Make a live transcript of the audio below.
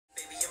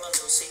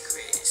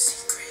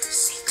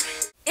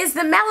Is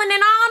the melanin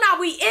on? Are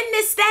we in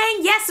this thing?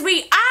 Yes,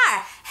 we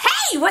are.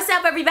 Hey, what's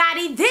up,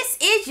 everybody? This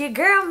is your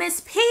girl,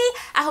 Miss P.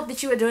 I hope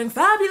that you are doing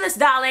fabulous,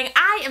 darling.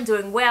 I am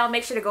doing well.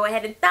 Make sure to go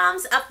ahead and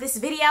thumbs up this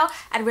video.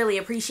 I'd really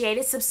appreciate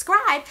it.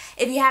 Subscribe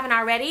if you haven't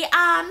already.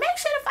 Make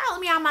sure to follow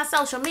me on my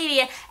social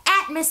media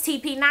at Miss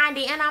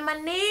TP90, and I'm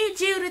gonna need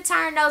you to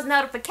turn those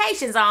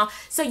notifications on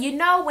so you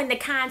know when the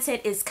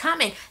content is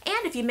coming.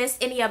 And if you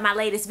missed any of my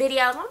latest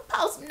videos, I'm gonna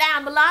post them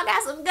down below. I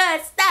got some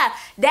good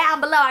stuff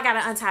down below. I got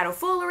an Untitled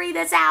Foolery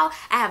that's out.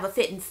 I have a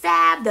Fit and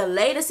Fab, the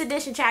latest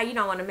edition, child. You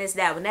don't want to miss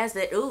that one. That's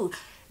the ooh.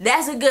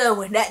 That's a good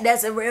one.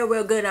 That's a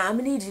real good one. I'm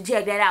gonna need you to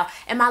check that out.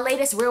 And my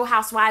latest Real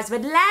Housewives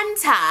of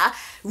Atlanta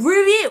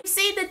review.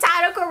 See the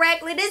title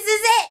correctly. This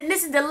is it. And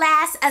this is the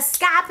last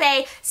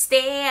Xscape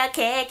still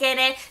kicking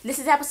it. This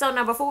is episode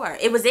number 4.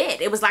 It was it.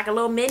 It was like a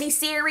little mini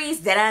series.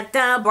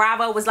 Dun-dun-dun.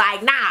 Bravo was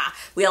like, nah,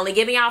 we only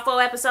giving y'all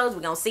 4 episodes.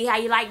 We're gonna see how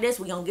you like this.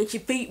 We're gonna get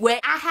your feet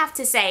wet. I have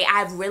to say,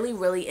 I've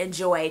really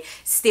enjoyed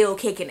Still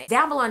Kicking It.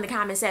 Down below in the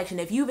comment section,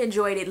 if you've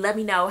enjoyed it, let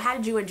me know. How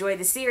did you enjoy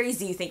the series?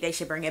 Do you think they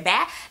should bring it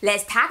back?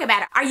 Let's talk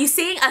about it. Are you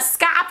seeing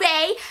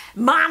Xscape,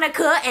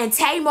 Monica, and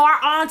Tamar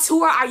on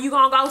tour? Are you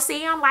gonna go see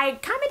them?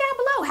 Like, comment down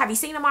below. Have you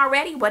seen them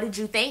already? What did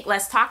you think?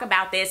 Let's talk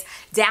about this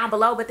down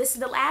below. But this is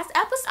the last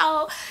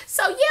episode,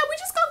 so yeah, we're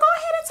just gonna go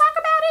ahead and talk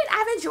about it.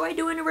 I've enjoyed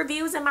doing the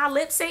reviews and my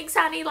lip syncs,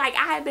 honey. Like,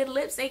 I have been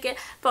lip syncing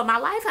for my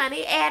life,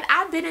 honey, and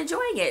I've been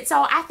enjoying it.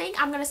 So I think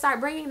I'm gonna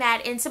start bringing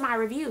that into my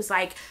reviews,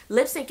 like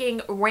lip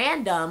syncing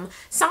random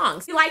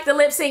songs. If you like the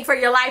lip sync for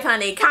your life,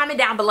 honey, comment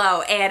down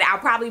below, and I'll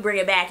probably bring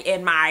it back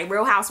in my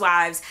Real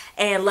Housewives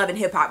and Love and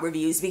Hip Hop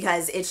reviews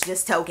because it's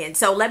just token.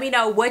 So let me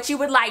know what you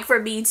would like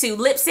for me to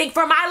lip sync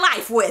for my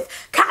life with.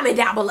 Comment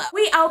down below.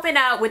 We open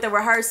up with a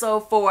rehearsal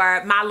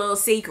for My Little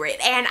Secret,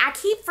 and I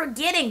keep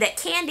forgetting that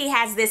Kandi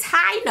has this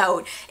high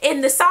note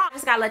in the song. I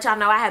just gotta let y'all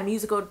know I have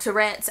musical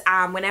Tourette's.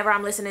 Whenever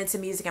I'm listening to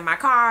music in my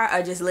car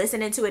or just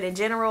listening to it in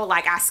general,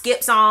 like I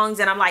skip songs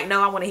and I'm like,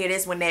 no, I want to hear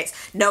this one next.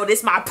 No,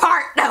 this my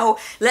part. No,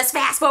 let's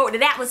fast forward to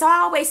that one. So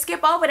I always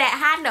skip over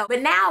that high note.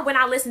 But now when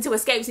I listen to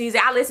Xscape's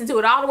music, I listen to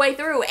it all the way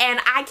through, and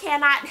I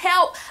cannot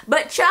help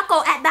but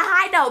chuckle at the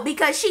high note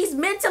because she's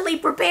mentally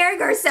preparing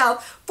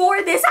herself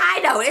for this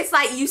high note. It's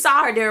like you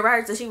saw her during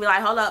rehearsal. She was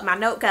like, hold up, my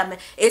note coming.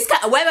 It's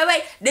coming.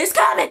 Wait, this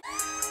coming.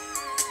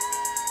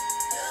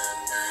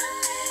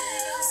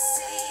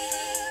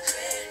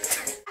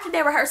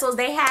 Their rehearsals,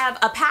 they have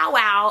a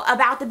powwow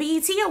about the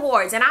BET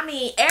Awards, and I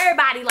mean,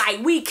 everybody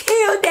like, we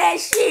killed that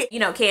shit. You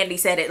know, Kandi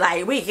said it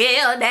like, we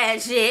killed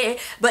that shit,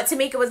 but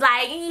Tamika was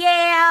like,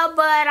 yeah,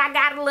 but I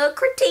got a little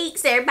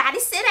critiques. Everybody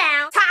sit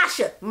down.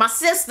 Tasha, my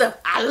sister,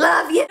 I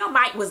love you. Your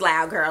mic was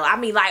loud, girl. I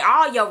mean, like,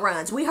 all your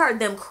runs, we heard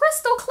them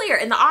crystal clear,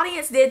 and the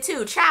audience did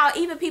too. Child,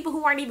 even people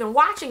who weren't even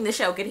watching the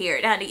show could hear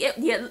it, honey.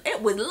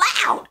 It was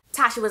loud.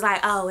 Tasha was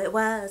like, oh, it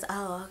was?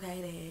 Oh, okay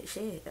then.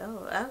 Shit.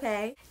 Oh,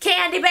 okay.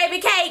 Kandi Baby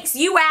Cakes,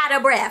 you out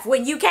of breath.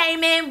 When you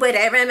came in with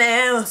every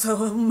man,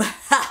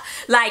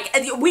 like,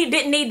 we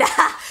didn't need to,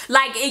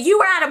 like, you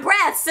were out of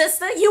breath,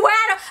 sister. You were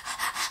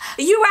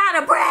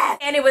out of breath.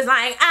 And it was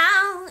like,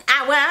 oh,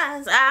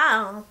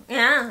 yeah.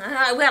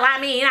 Well, I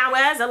mean, I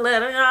was a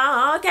little,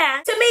 oh,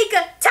 okay.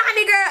 Tamika,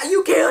 tiny girl,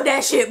 you killed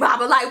that shit,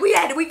 Baba. Like, we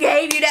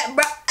gave you that,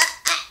 bro.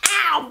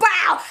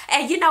 Wow.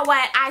 And you know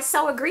what? I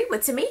so agree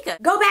with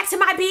Tamika. Go back to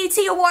my BET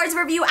Awards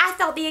review. I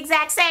felt the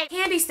exact same.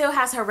 Kandi still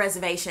has her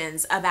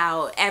reservations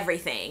about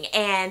everything,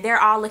 and they're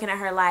all looking at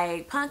her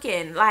like,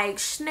 pumpkin, like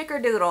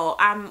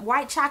snickerdoodle,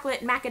 white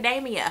chocolate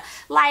macadamia.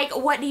 Like,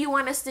 what do you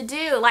want us to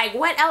do? Like,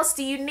 what else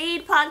do you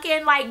need,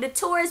 pumpkin? Like, the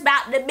tour is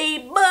about to be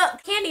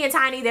booked. Kandi and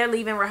Tiny, they're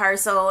leaving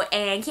rehearsal,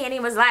 and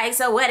Kandi was like,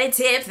 so what did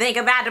Tip think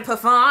about the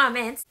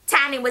performance?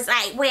 Tiny was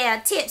like,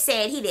 well, Tip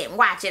said he didn't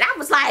watch it. I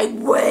was like,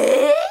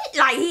 what?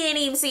 Like, he ain't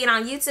even see it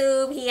on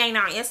YouTube. He ain't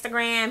on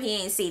Instagram.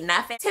 He ain't see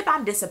nothing. Tip,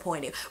 I'm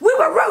disappointed. We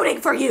were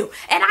rooting for you,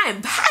 and I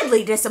am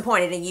highly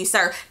disappointed in you,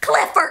 sir.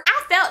 Clifford,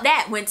 I felt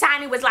that when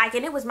Tiny was like,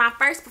 and it was my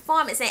first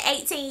performance in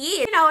 18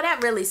 years. You know,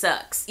 that really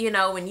sucks. You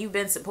know, when you've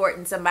been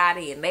supporting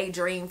somebody and they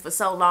dream for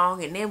so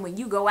long, and then when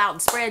you go out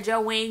and spread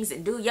your wings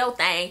and do your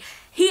thing,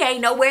 he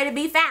ain't nowhere to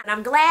be found.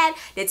 I'm glad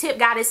that Tip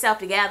got himself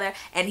together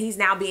and he's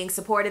now being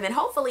supportive, and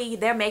hopefully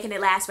they're making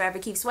it last forever,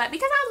 keep sweat,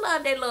 because I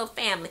love their little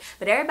family.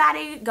 But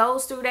everybody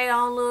goes through their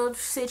own little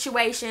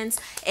situations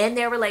in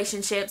their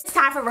relationships. It's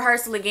time for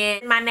rehearsal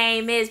again. My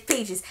name is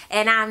Peaches,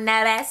 and I'm the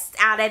best.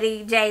 All the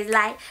DJs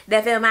like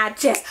to feel my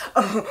chest.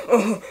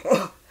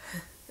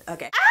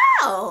 Okay.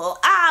 Oh,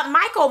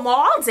 Michael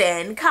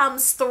Malden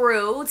comes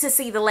through to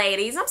see the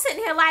ladies. I'm sitting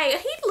here like,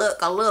 he look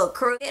a little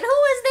crooked. Who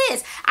is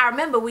this? I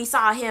remember we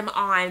saw him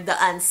on The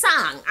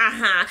Unsung.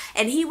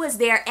 And he was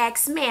their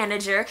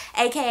ex-manager,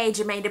 aka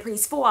Jermaine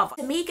Dupri's father.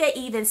 Tamika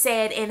even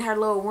said in her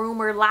little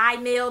rumor lie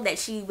mill that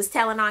she was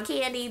telling on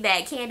Kandi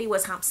that Kandi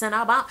was humping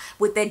up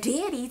with the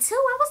daddy too.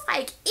 I was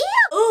like,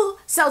 ew.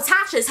 So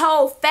Tasha's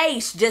whole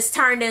face just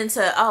turned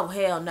into, oh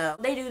hell no.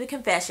 They do the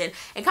confession,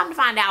 and come to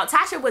find out,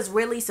 Tasha was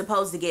really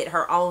supposed to get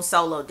her own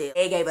solo deal.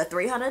 They gave her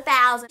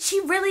 $300,000.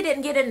 She really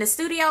didn't get in the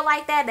studio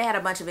like that. They had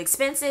a bunch of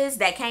expenses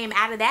that came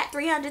out of that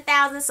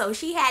 $300,000, so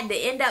she had to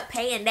end up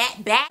paying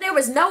that back. There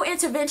was no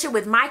intervention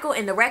with Michael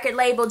in the record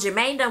label.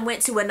 Jermaine done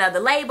went to another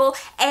label,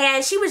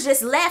 and she was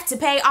just left to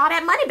pay all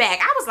that money back.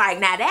 I was like,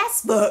 now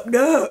that's fucked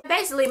up.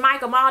 Basically,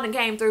 Michael Malden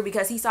came through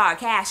because he saw a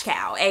cash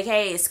cow,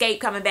 aka Xscape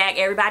coming back.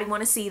 Everybody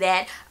want to see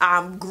that.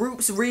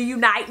 Groups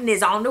reuniting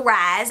is on the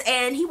rise,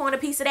 and he want a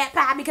piece of that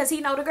pie because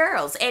he know the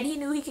girls, and he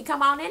knew he could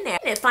come on in there.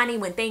 Isn't it funny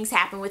when things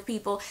happen with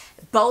people,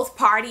 both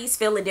parties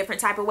feel a different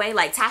type of way?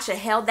 Like Tasha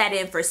held that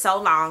in for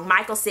so long.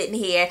 Michael sitting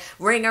here,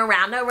 ring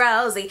around the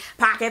rosy,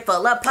 pocket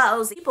full of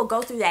posy. People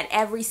go through that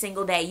every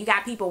single day. You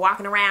got people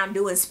walking around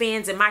doing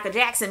spins and Michael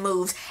Jackson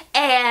moves,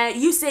 and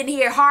you sitting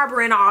here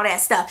harboring all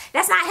that stuff.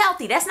 That's not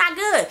healthy. That's not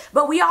good.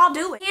 But we all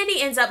do it.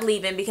 Candy ends up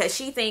leaving because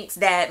she thinks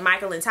that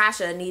Michael and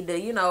Tasha need to,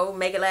 you know,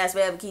 make it last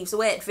forever, keep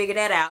sweat, figure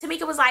that out.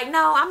 Tamika was like,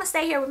 no, I'm gonna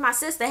stay here with my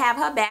sister, have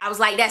her back. I was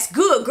like, that's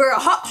good, girl.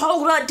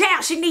 Hold her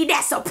down. She need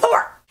that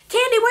support.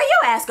 Candy, where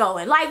your ass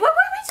going? Like, where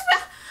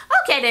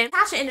okay then.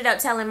 Tasha ended up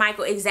telling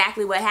Michael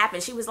exactly what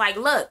happened. She was like,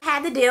 look, I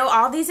had to deal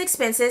all these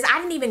expenses. I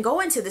didn't even go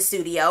into the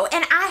studio,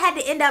 and I had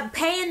to end up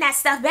paying that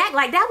stuff back.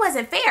 Like, that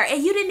wasn't fair,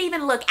 and you didn't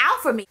even look out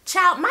for me.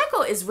 Child,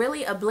 Michael is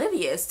really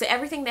oblivious to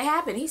everything that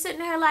happened. He's sitting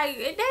there like,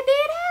 that did happen,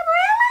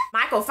 really?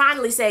 Michael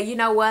finally said, you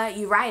know what,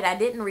 you're right, I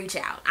didn't reach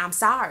out. I'm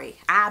sorry.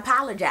 I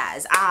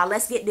apologize.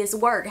 Let's get this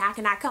work. How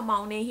can I come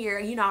on in here?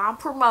 You know, I'm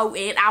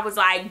promoting. I was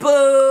like,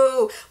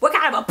 boo. What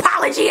kind of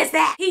apology is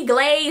that? He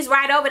glazed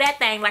right over that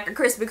thing like a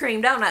Krispy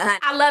Kreme donut, honey.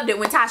 I loved it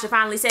when Tasha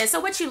finally said, so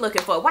what you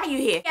looking for? Why you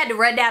here? He had to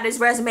run down his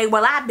resume.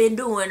 Well, I've been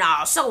doing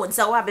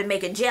so-and-so. I've been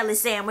making jelly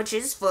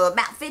sandwiches for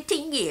about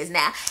 15 years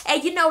now.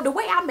 And you know, the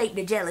way I make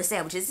the jelly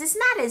sandwiches, it's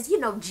not as, you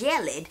know,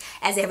 jellied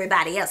as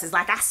everybody else. It's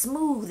like I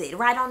smooth it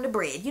right on the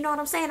bread. You know what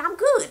I'm saying? I'm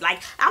good.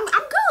 Like, I'm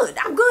good.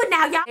 I'm good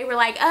now, y'all. They were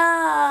like,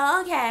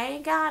 oh, okay,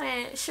 got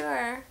it.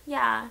 Sure.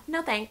 Yeah.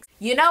 No thanks.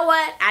 You know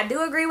what? I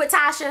do agree with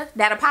Tasha.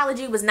 That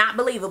apology was not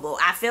believable.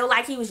 I feel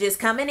like he was just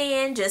coming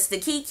in just to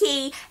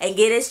kiki and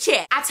get his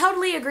check. I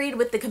totally agreed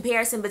with the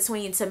comparison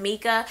between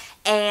Tamika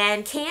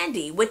and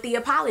Candy with the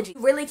apology.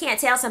 You really can't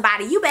tell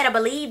somebody, you better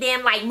believe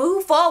them, like,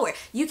 move forward.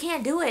 You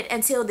can't do it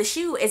until the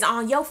shoe is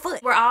on your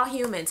foot. We're all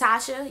human.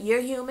 Tasha,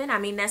 you're human. I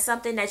mean, that's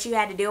something that you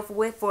had to deal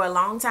with for a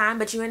long time,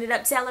 but you ended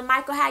up telling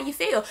Michael how you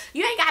feel.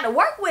 You ain't got to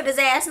work with his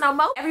ass no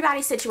more.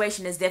 Everybody's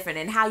situation is different,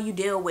 and how you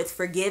deal with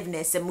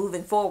forgiveness and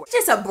moving forward. It's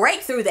just a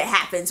breakthrough that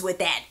happens with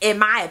that, in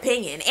my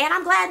opinion, and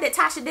I'm glad that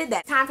Tasha did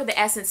that. Time for the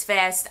Essence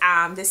Fest.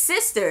 The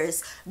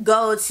sisters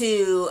go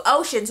to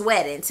Ocean's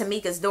wedding,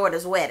 Tamika's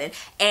daughter's wedding,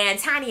 and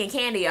Tiny and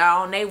Candy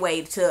are on their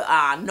way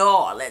to New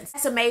Orleans.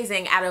 That's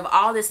amazing. Out of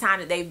all this time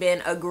that they've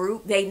been a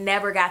group, they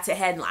never got to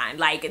headline.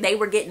 Like, they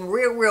were getting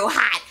real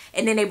hot,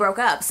 and then they broke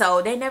up,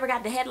 so they never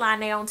got to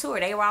headline their own tour.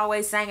 They were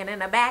always singing in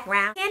the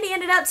background. Candy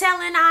ended up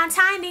telling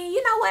Tiny,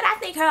 you know what, I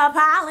think her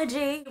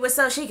apology was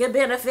so she could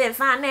benefit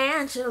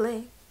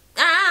financially.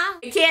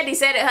 Candy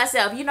said it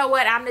herself. You know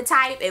what? I'm the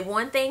type, if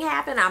one thing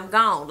happened, I'm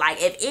gone.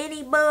 Like, if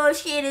any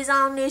bullshit is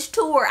on this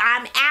tour,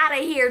 I'm out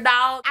of here,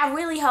 dog. I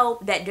really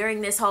hope that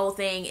during this whole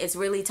thing, it's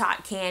really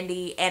taught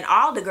Candy and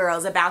all the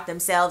girls about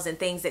themselves and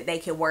things that they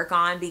can work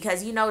on,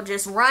 because, you know,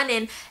 just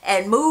running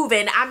and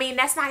moving, I mean,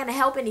 that's not going to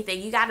help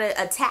anything. You got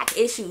to attack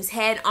issues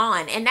head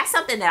on, and that's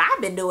something that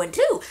I've been doing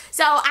too.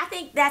 So I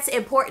think that's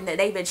important that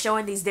they've been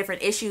showing these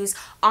different issues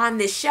on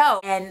this show,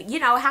 and, you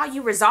know, how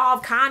you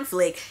resolve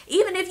conflict.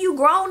 Even if you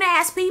grown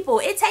ass people,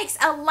 it takes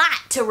a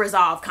lot to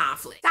resolve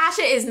conflict.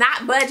 Tasha is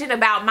not budging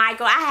about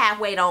Michael. I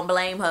halfway don't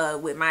blame her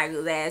with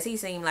Michael's ass. He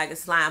seemed like a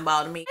slime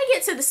ball to me. They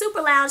get to the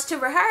Super Lounge to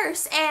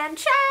rehearse, and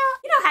child,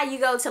 you know how you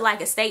go to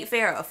like a state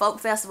fair or a folk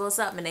festival or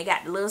something, and they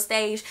got the little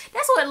stage?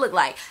 That's what it looked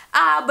like.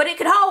 But it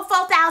could hold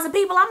 4,000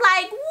 people. I'm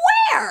like,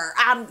 where?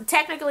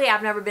 Technically,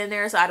 I've never been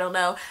there, so I don't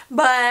know.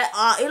 But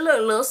it looked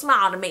a little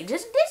small to me.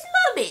 Just a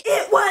little bit.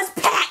 It was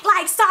packed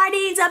like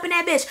sardines up in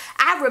that bitch.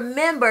 I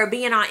remember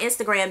being on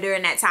Instagram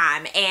during that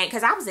time, and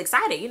because I was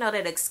excited, you know,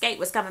 that Xscape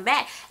was coming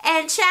back,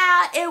 and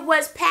child, it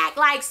was packed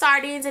like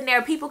sardines in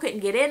there. People couldn't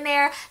get in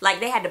there. Like,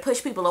 they had to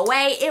push people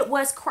away. It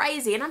was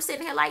crazy, and I'm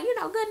sitting here like, you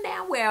know, good and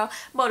damn well,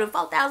 more than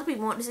 4,000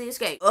 people want to see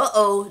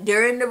Xscape.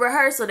 During the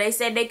rehearsal, they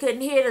said they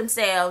couldn't hear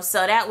themselves,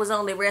 so that was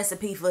only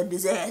recipe for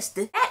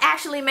disaster. That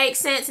actually makes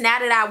sense now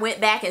that I went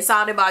back and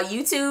saw them on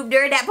YouTube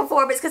during that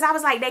performance, because I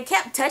was like, they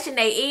kept touching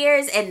their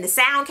ears, and the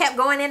sound kept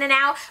going in and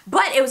out,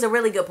 but it was a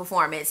really good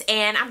performance,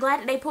 and I'm glad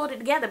that they pulled it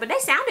together. But they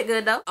sounded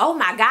good though. Oh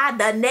my God,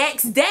 the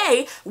next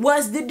day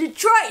was the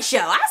Detroit show.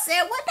 I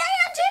said, well,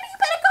 damn, Jenny, you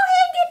better go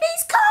ahead and get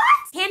these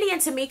cards. Candy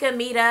and Tamika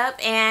meet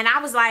up, and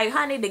I was like,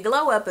 honey, the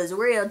glow up is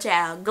real,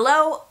 child.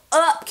 Glow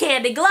up,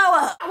 Candy, glow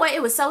up. Well,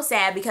 it was so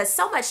sad because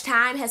so much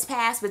time has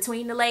passed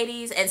between the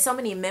ladies and so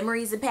many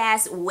memories have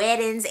passed,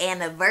 weddings,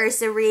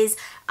 anniversaries,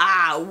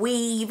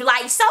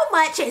 like so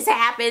much has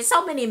happened,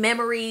 so many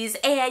memories,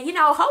 and you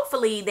know,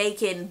 hopefully they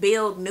can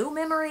build new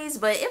memories,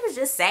 but it was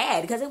just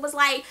sad because it was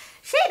like,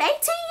 shit, 18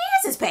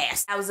 years has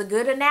passed. That was a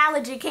good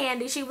analogy,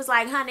 Candy. She was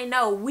like, honey,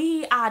 no,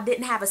 we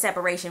didn't have a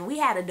separation. We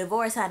had a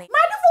divorce, honey.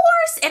 My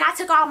divorce, and I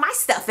took all my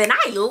stuff and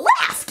I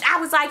left. I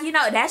was like, you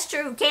know, that's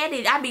true.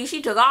 Candy, I mean,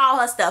 she took all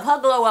her stuff. Her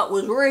glow up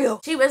was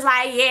real. She was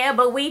like, yeah,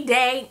 but we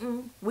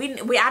dating.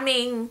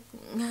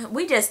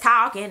 We just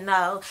talking,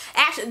 though.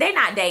 Actually, they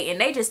not dating.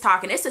 They just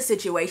talking. It's a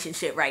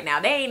situationship right now.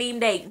 They ain't even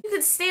dating. You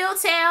can still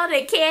tell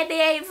that Candy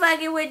ain't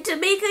fucking with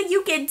Tamika.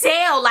 You can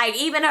tell, like,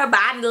 even her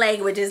body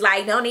language is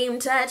like, don't even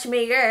touch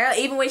me, girl.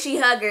 Even when she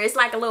hug her, it's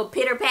like a little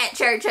pitter-pat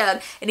church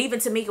hug. And even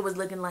Tamika was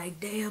looking like,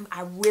 damn,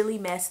 I really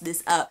messed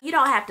this up. You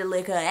don't have to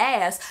lick her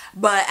ass,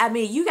 but, I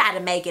mean, you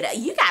gotta make it,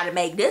 you gotta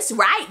make this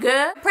right,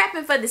 girl.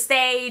 Prepping for the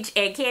stage,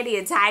 and Candy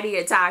and Tiny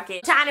are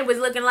talking. Tiny was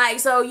looking like,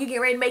 so you get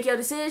ready to make your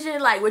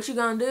decision? Like, what you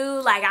gonna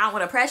do? Like, I don't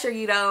want to pressure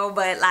you though,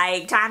 but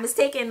like time is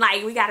ticking.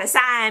 Like we gotta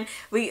sign.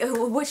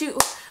 What you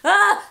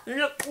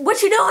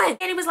doing?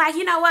 And he was like,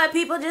 you know what?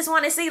 People just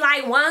want to see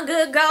like one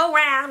good go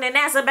round, and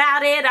that's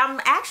about it.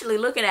 I'm actually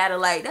looking at it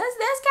like that's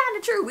kind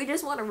of true. We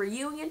just want a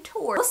reunion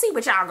tour. We'll see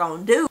what y'all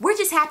gonna do. We're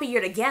just happy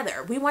you're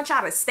together. We want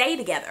y'all to stay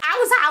together. I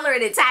was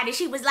hollering at Tiny.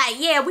 She was like,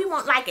 yeah, we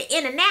want like an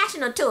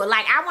international tour.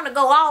 Like I want to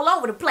go all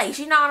over the place.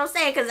 You know what I'm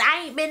saying? Cause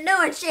I ain't been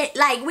doing shit.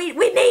 Like we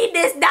need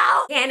this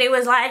dog. And it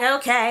was like,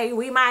 okay,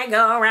 we might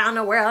go around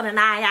the world, and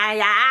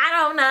I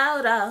don't know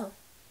though.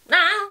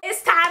 No,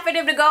 it's time for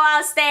them to go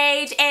on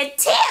stage, and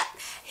Tip,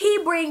 he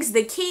brings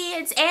the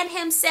kids and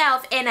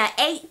himself in an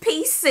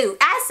 8-piece suit.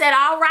 I said,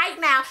 all right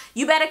now,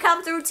 you better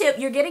come through, Tip.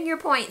 You're getting your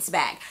points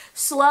back.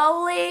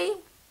 Slowly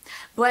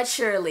but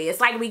surely. It's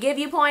like we give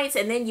you points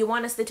and then you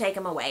want us to take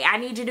them away. I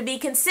need you to be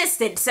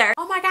consistent, sir.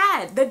 Oh my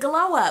God, the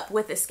glow up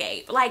with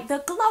Xscape. Like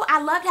the glow,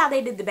 I loved how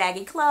they did the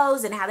baggy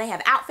clothes and how they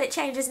have outfit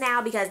changes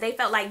now because they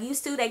felt like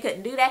used to, they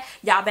couldn't do that.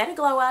 Y'all better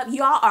glow up.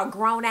 Y'all are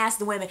grown ass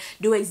women.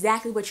 Do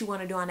exactly what you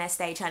want to do on that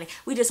stage, honey.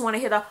 We just want to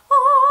hear the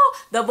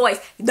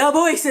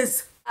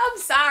voices. I'm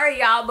sorry,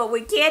 y'all, but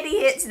when Candy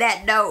hits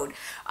that note,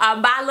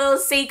 my little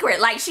secret,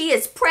 like she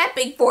is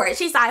prepping for it.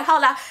 She's like,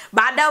 hold on,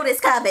 my note is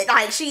coming.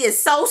 Like she is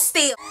so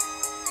still.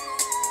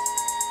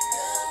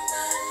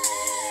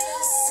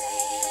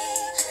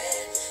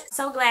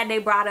 So glad they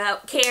brought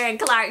up Karen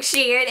Clark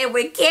Sheard, and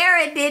when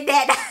Karen did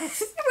that,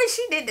 when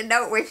she did the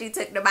note where she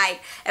took the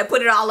mic and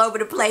put it all over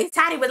the place,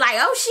 Tiny was like,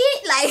 oh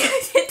shit, like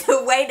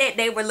the way that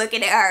they were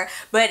looking at her.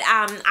 But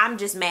I'm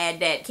just mad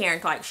that Karen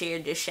Clark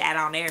Sheard just shat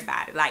on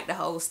everybody, like the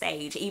whole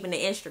stage, even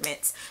the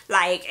instruments.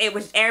 Like it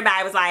was,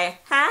 everybody was like,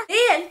 huh?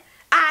 Then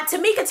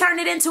Tamika turned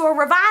it into a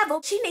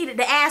revival. She needed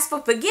to ask for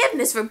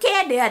forgiveness from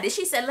Candy.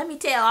 She said, let me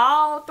tell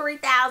all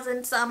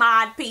 3,000 some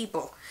odd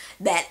people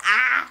that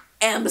I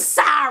am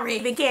sorry.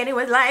 And Candy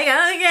was like,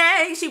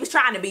 okay. She was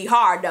trying to be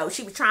hard though.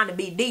 She was trying to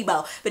be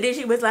Debo. But then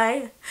she was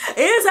like,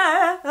 it's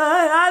her.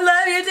 I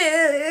love you too.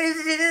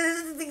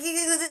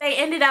 They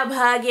ended up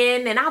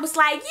hugging and I was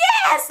like,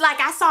 yes. Like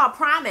I saw a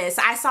promise.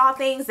 I saw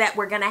things that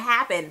were gonna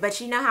happen.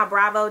 But you know how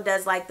Bravo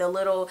does like the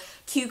little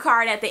cue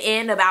card at the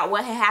end about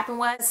what had happened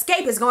was?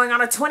 Xscape is going on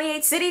a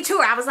 28 city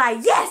tour. I was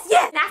like, yes,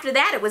 yes. And after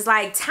that it was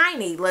like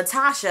Tiny,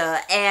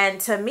 Latasha, and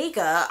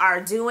Tamika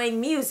are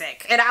doing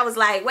music. And I was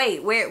like,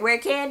 wait, where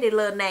Candy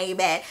little name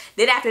at?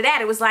 Then after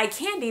that it was like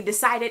Candy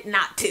decided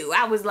not to.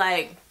 I was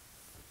like,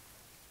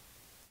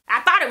 I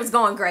thought it was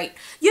going great.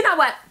 You know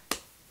what?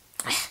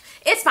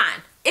 It's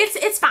fine.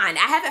 It's fine.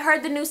 I haven't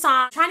heard the new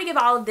song. I'm trying to give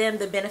all of them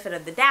the benefit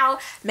of the doubt.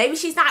 Maybe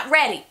she's not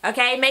ready,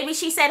 okay? Maybe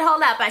she said,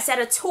 hold up, I said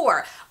a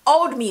tour.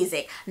 Old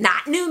music,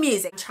 not new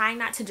music. I'm trying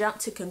not to jump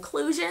to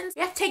conclusions.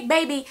 You have to take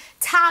baby,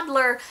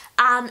 toddler,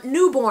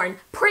 newborn,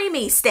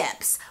 preemie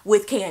steps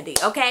with Candy,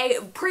 okay?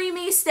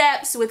 Preemie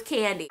steps with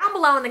Candy. Down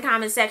below in the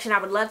comment section, I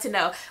would love to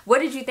know, what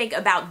did you think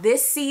about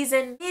this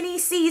season, mini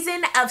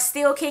season of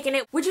Still Kicking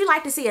It? Would you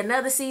like to see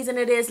another season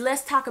of this?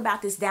 Let's talk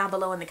about this down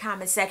below in the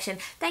comment section.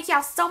 Thank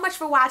y'all so much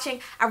for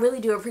watching. I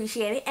really do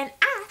appreciate it, and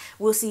I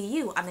will see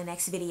you on the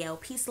next video.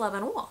 Peace, love,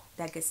 and all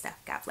that good stuff.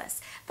 God bless.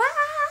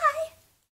 Bye.